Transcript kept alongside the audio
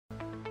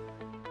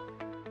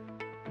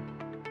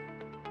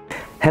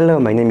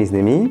Hello, my name is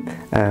Nehmy.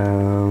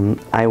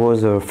 I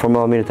was a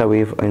former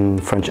military in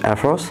French Air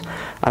Force.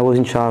 I was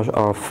in charge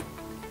of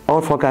all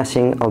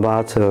forecasting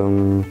about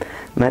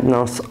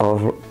maintenance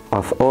of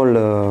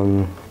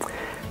all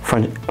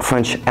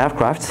French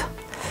aircraft.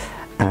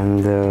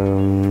 And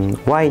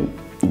why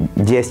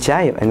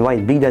DSTI and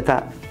why big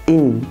data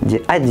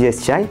at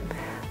DSTI?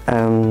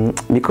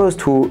 Because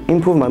to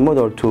improve my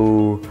model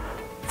to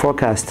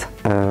forecast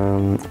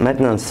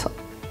maintenance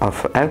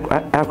of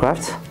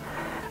aircraft,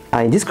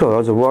 I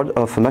discovered the world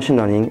of machine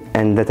learning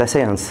and data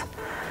science,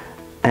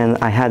 and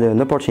I had an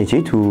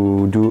opportunity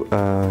to do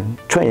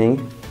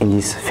training in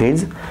this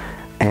field,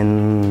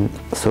 and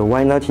so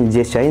why not in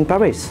DSTI in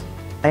Paris?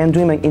 I am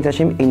doing my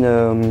internship in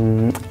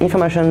an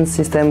information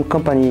system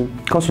company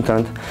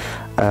consultant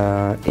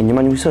in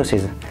human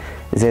resources.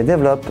 They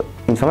develop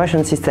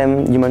information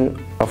system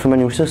of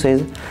human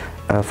resources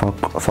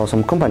for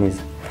some companies,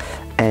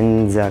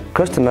 and the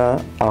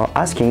customers are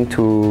asking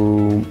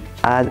to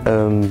add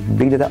a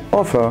big data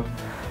offer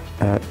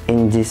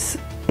in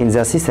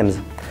their systems.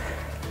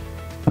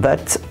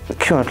 But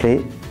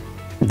currently,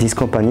 this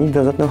company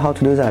doesn't know how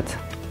to do that.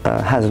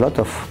 Has a lot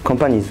of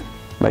companies,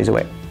 by the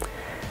way.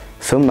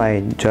 So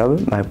my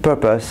job, my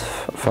purpose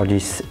for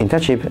this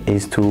internship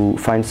is to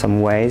find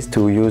some ways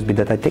to use big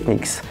data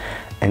techniques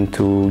and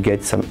to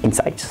get some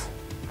insights.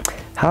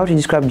 How to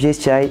describe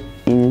DSTI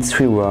in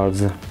 3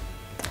 words?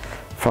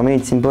 For me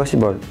it's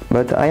impossible,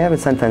 but I have a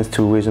sentence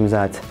to resume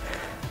that.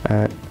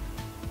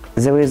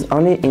 There is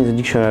only in the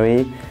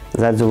dictionary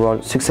that the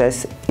word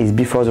success is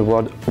before the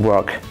word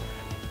work.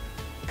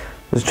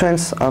 The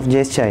strengths of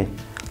DSTI,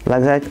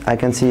 like that I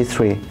can see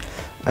 3.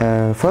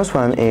 First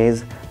one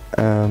is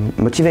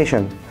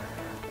motivation.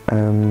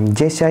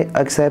 DSTI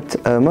accepts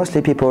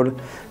mostly people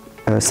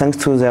thanks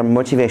to their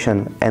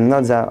motivation and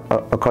not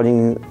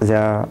according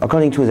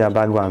to their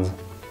background.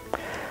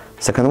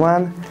 Second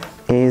one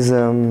is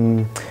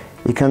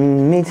you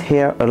can meet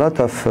here a lot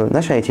of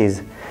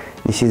nationalities.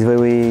 This is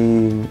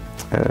very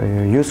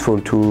useful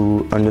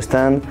to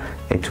understand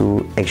and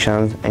to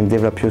exchange and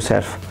develop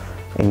yourself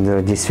in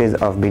this field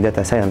of big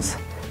data science.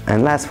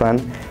 And last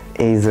one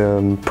is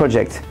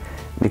project,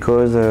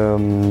 because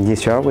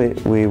this year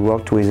we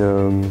worked with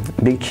a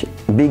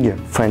big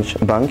French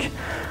bank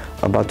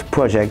about a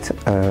project,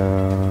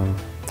 a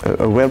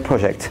real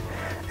project,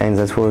 and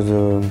that was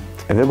a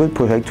very good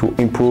project to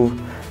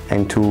improve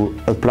and to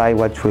apply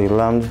what we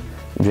learned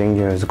during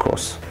the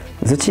course.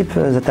 The tip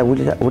that I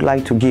would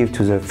like to give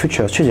to the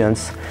future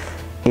students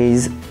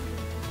is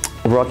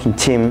work in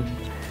team,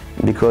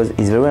 because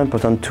it's very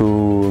important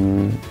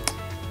to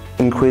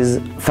increase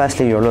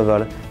fastly your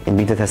level in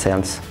big data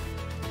science.